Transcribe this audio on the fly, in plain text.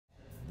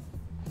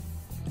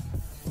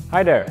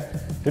Hi there!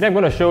 Today I'm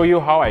going to show you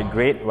how I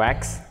grade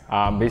wax.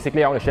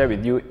 Basically, I want to share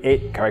with you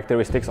 8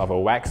 characteristics of a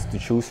wax to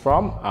choose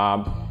from.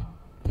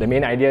 The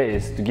main idea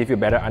is to give you a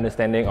better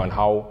understanding on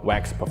how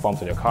wax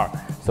performs on your car.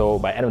 So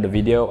by the end of the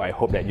video, I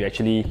hope that you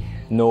actually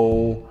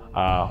know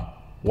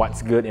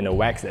what's good in a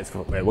wax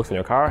that works on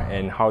your car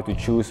and how to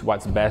choose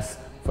what's best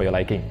for your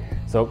liking.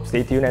 So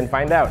stay tuned and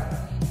find out.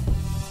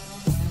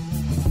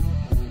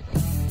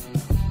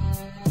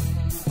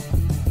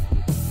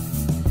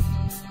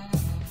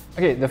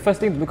 Okay, the first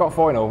thing to look out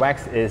for in a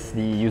wax is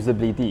the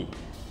usability.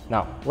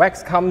 Now,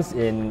 wax comes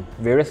in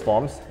various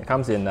forms. It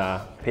comes in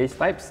paste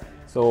types.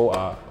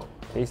 So,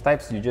 paste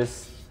types, you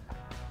just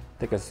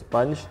take a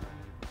sponge,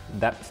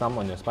 dab some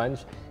on your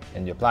sponge,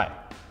 and you apply.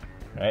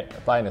 Right?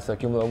 Apply in a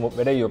circular motion.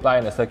 Whether you apply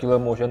in a circular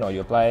motion or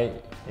you apply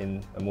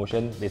in a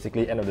motion,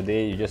 basically, end of the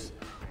day, you just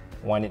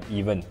want it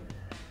even.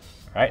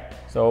 Right?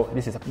 So,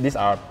 these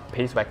are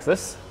paste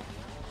waxes.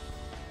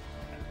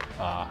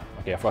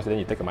 Okay, of course, then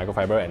you take a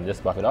microfiber and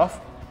just buff it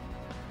off.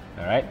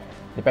 Alright,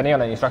 depending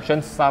on the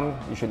instructions, some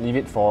you should leave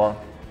it for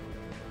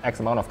X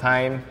amount of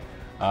time,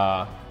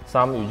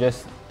 some you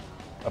just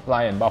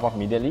apply and buff off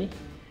immediately.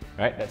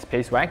 Right, that's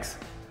paste wax.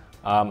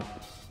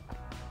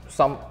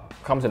 Some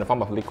comes in the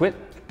form of liquid.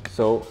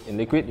 So in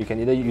liquid, you can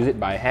either use it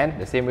by hand,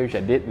 the same way which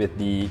I did with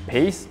the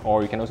paste,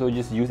 or you can also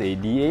just use a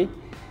DA.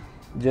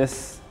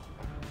 Just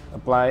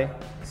apply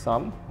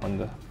some on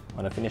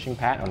the finishing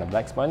pad on the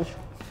black sponge,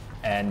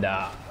 and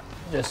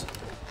just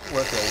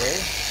work your way.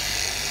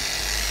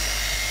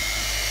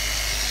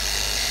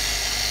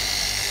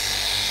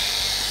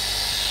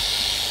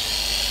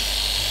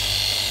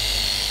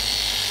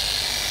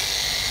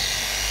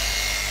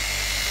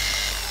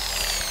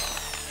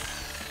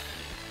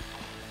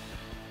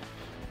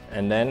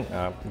 And then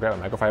grab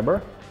a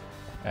microfiber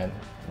and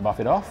buff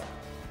it off.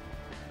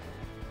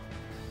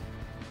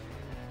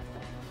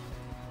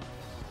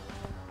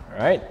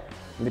 Alright,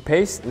 the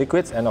paste,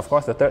 liquids, and of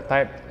course the third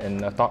type in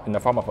the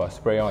form of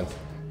spray-ons.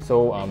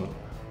 So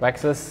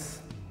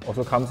waxes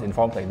also comes in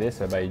forms like this,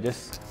 whereby you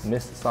just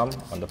mist some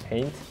on the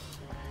paint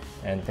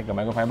and take a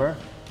microfiber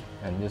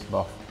and just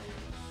buff.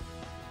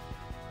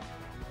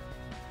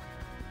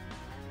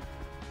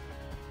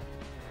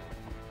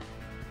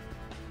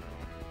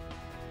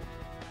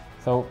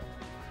 So,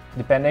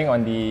 depending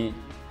on the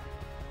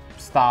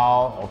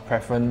style or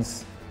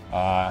preference,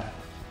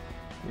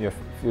 you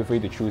feel free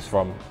to choose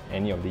from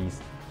any of these.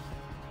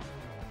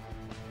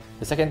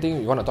 The second thing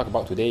we want to talk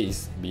about today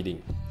is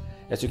beading.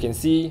 As you can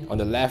see, on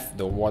the left,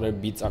 the water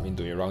beads up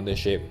into a rounder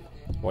shape,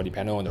 while the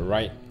panel on the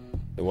right,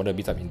 the water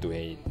beads up into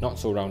a not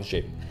so round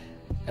shape.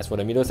 As for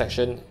the middle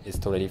section, it's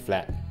totally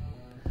flat.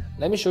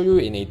 Let me show you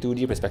in a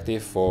 2D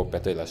perspective for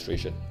better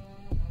illustration.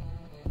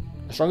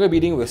 A stronger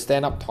beading will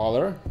stand up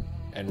taller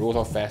and rolls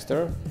off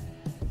faster,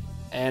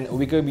 and a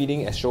weaker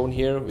beading as shown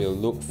here will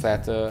look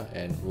flatter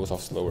and rolls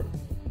off slower.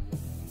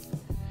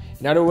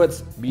 In other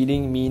words,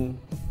 beading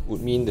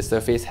would mean the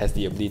surface has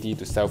the ability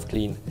to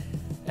self-clean,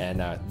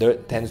 and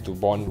dirt tends to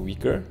bond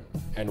weaker,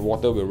 and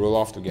water will roll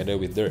off together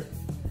with dirt.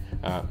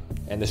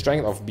 And the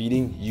strength of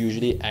beading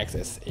usually acts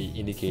as an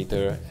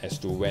indicator as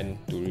to when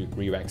to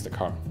re-wax the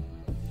car.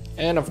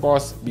 And of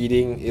course,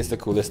 beading is the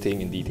coolest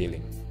thing in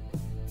detailing.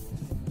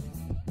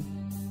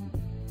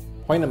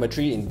 Point number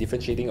 3 in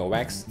differentiating a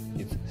wax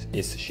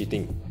is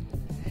sheeting.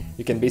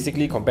 You can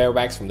basically compare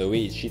wax from the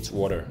way it sheets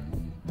water.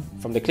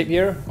 From the clip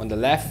here, on the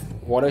left,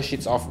 water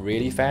sheets off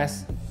really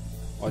fast.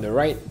 On the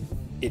right,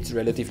 it's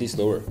relatively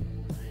slower.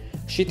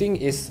 Sheeting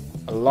is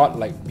a lot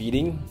like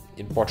beading.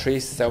 It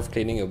portrays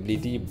self-cleaning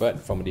ability, but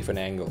from a different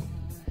angle.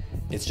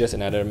 It's just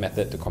another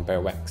method to compare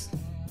wax.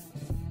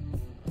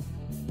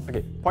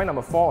 Okay, point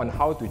number 4 on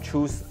how to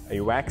choose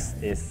a wax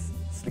is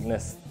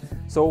slickness.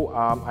 So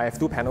I have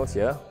 2 panels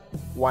here.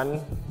 One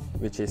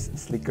which is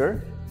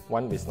slicker,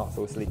 one which is not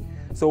so slick.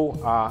 So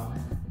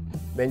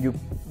when you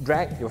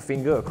drag your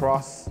finger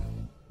across,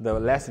 the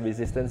less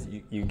resistance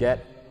you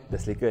get, the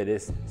slicker it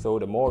is. So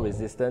the more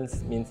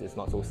resistance means it's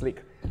not so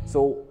slick.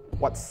 So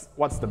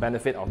what's the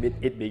benefit of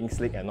it being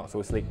slick and not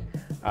so slick?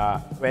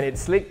 When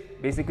it's slick,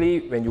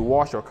 basically when you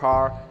wash your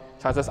car,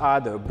 chances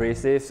are the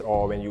abrasives,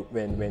 or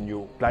when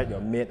you glide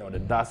your mitt or the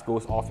dust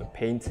goes off the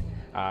paint,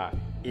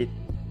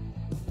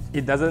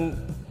 it doesn't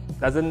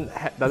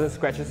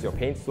scratches your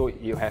paint, so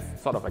you have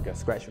sort of like a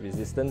scratch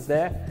resistance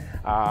there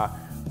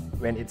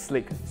when it's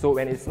slick. So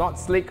when it's not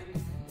slick,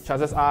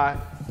 chances are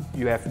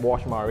you have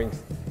wash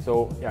markings.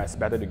 So yeah, it's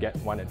better to get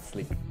one that's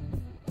slick.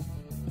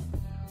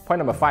 Point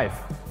number 5,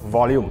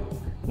 volume.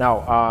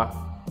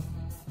 Now,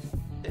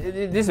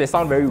 this may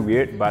sound very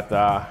weird, but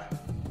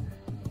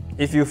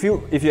if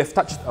you have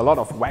touched a lot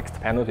of waxed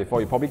panels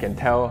before, you probably can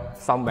tell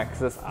some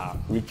waxes are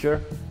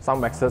richer, some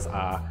waxes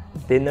are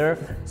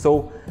thinner.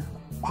 So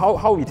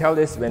how we tell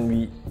this, when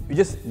we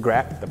just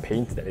grab the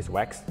paint that is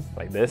waxed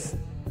like this,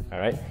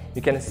 alright,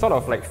 you can sort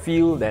of like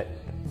feel that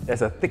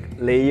there's a thick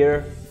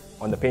layer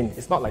on the paint.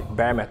 It's not like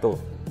bare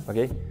metal,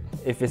 okay?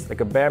 If it's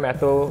like a bare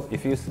metal, it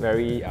feels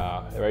very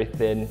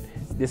thin.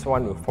 This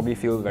one will probably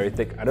feel very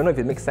thick. I don't know if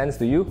it makes sense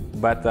to you,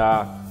 but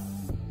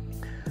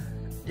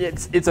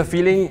it's a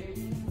feeling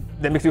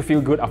that makes you feel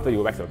good after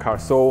you wax your car.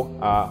 So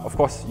of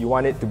course you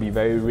want it to be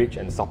very rich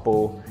and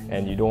supple,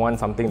 and you don't want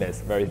something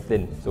that's very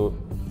thin. So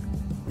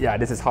yeah,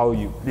 this is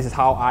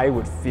how I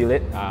would feel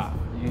it.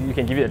 You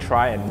can give it a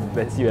try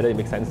and see whether it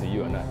makes sense to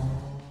you or not.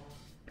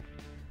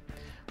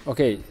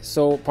 Okay,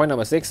 so point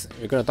number 6,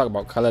 we're going to talk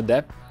about color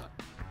depth.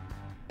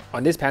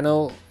 On this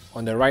panel,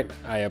 on the right,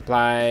 I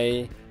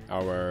apply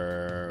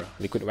our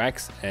liquid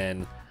wax,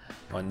 and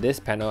on this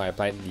panel, I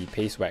applied the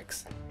paste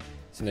wax,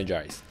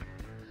 synergized.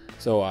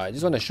 So I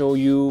just want to show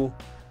you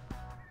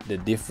the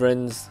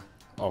difference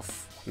of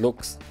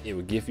looks it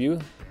will give you.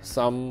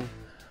 Some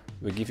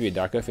will give you a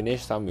darker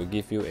finish, some will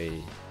give you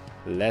a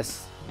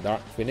less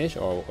dark finish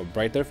or a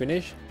brighter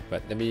finish.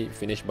 But let me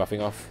finish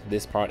buffing off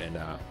this part and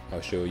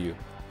I'll show you.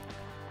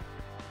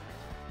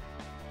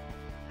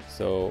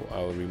 So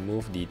I'll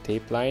remove the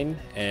tape line,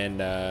 and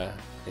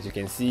as you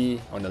can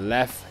see on the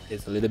left,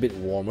 it's a little bit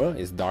warmer,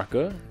 it's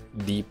darker,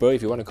 deeper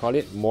if you want to call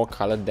it, more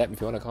color depth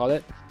if you want to call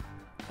it.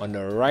 On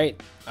the right,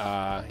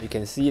 you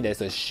can see there's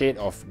a shade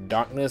of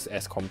darkness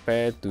as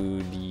compared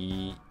to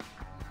the,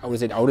 I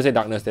wouldn't say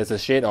darkness, there's a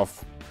shade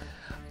of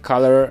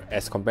color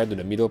as compared to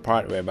the middle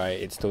part whereby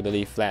it's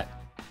totally flat.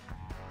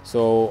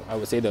 So I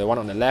would say the one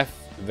on the left,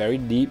 very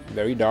deep,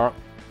 very dark.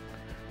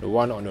 The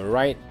one on the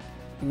right,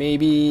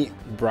 maybe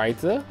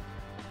brighter,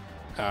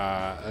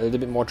 a little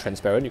bit more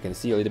transparent. You can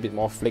see a little bit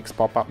more flakes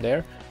pop up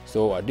there.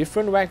 So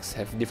different wax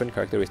have different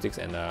characteristics,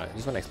 and I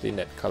just want to explain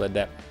that color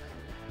depth.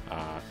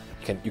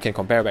 You can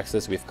compare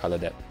waxes with color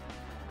depth.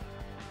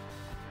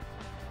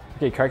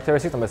 Okay,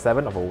 characteristic number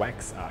 7 of a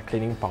wax,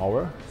 cleaning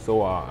power.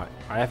 So I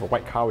have a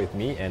white car with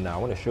me, and I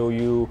want to show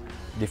you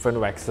different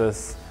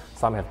waxes.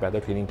 Some have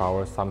better cleaning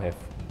power, some have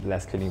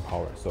less cleaning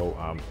power. So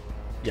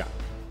yeah,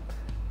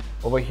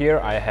 over here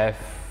I have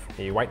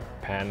a white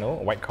panel,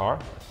 a white car,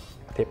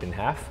 taped in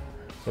half.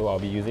 So I'll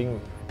be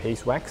using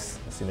paste wax,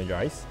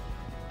 synergized.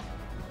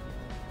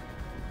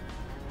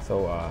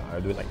 So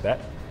I'll do it like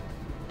that.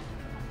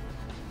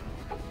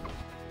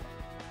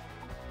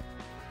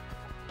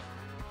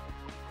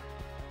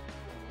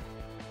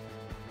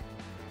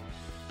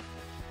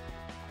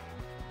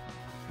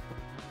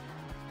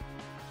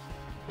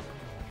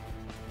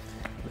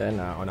 Then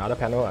on the other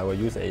panel, I will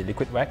use a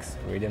liquid wax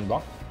radiant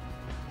block.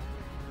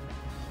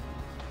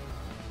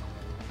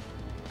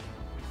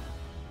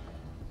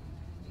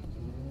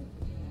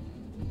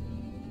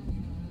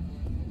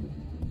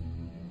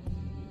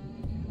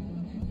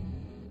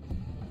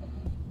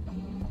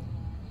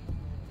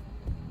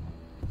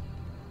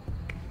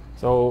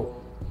 So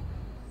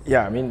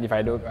yeah, I mean, if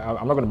I do,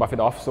 I'm not going to buff it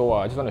off. So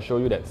I just want to show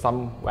you that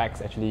some wax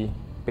actually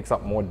picks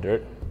up more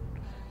dirt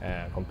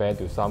compared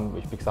to some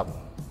which picks up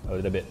a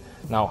little bit.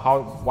 Now,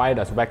 why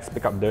does wax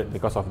pick up dirt?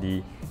 Because of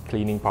the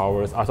cleaning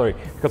powers.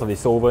 Because of the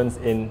solvents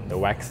in the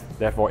wax.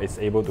 Therefore, it's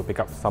able to pick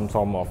up some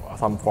form of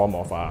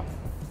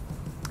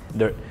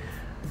dirt.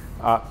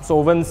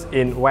 Solvents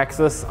in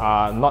waxes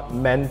are not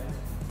meant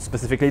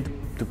specifically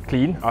to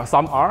clean.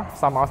 Some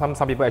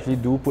people actually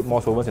do put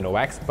more solvents in the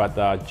wax,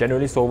 but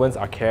generally solvents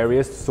are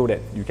carriers so that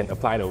you can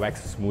apply the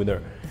wax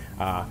smoother.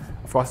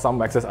 Of course, some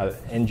waxes are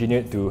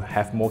engineered to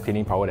have more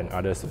cleaning power than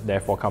others,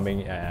 therefore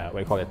coming what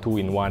you call a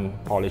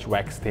 2-in-1 polish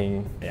wax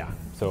thing. Yeah,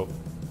 so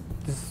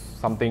this is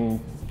something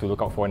to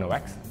look out for in a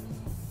wax.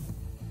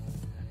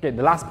 Okay,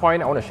 the last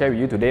point I want to share with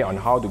you today on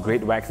how to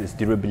grade wax is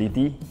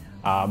durability.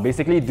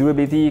 Basically,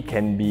 durability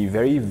can be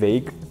very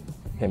vague.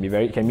 Can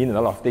mean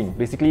a lot of things.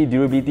 Basically,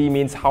 durability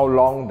means how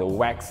long the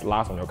wax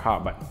lasts on your car.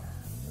 But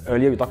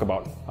earlier we talked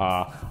about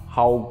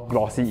how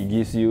glossy it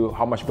gives you,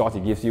 how much gloss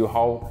it gives you,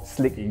 how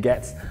slick it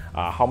gets,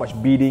 how much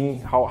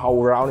beading, how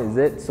round is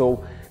it.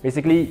 So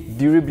basically,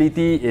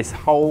 durability is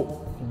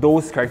how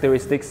those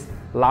characteristics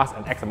last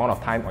an X amount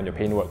of time on your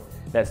paintwork.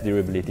 That's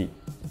durability.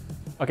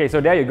 Okay, so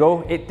there you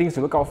go, 8 things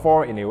to look out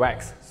for in a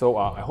wax. So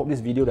I hope this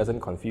video doesn't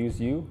confuse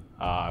you.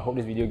 I hope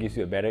this video gives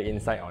you a better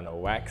insight on a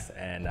wax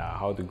and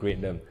how to grade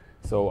them.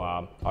 So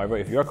however,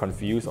 if you're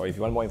confused or if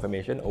you want more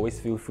information, always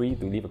feel free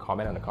to leave a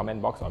comment on the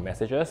comment box or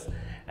message us.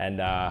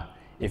 And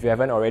if you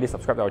haven't already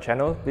subscribed to our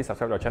channel, please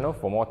subscribe to our channel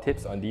for more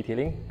tips on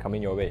detailing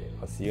coming your way.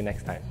 I'll see you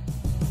next time.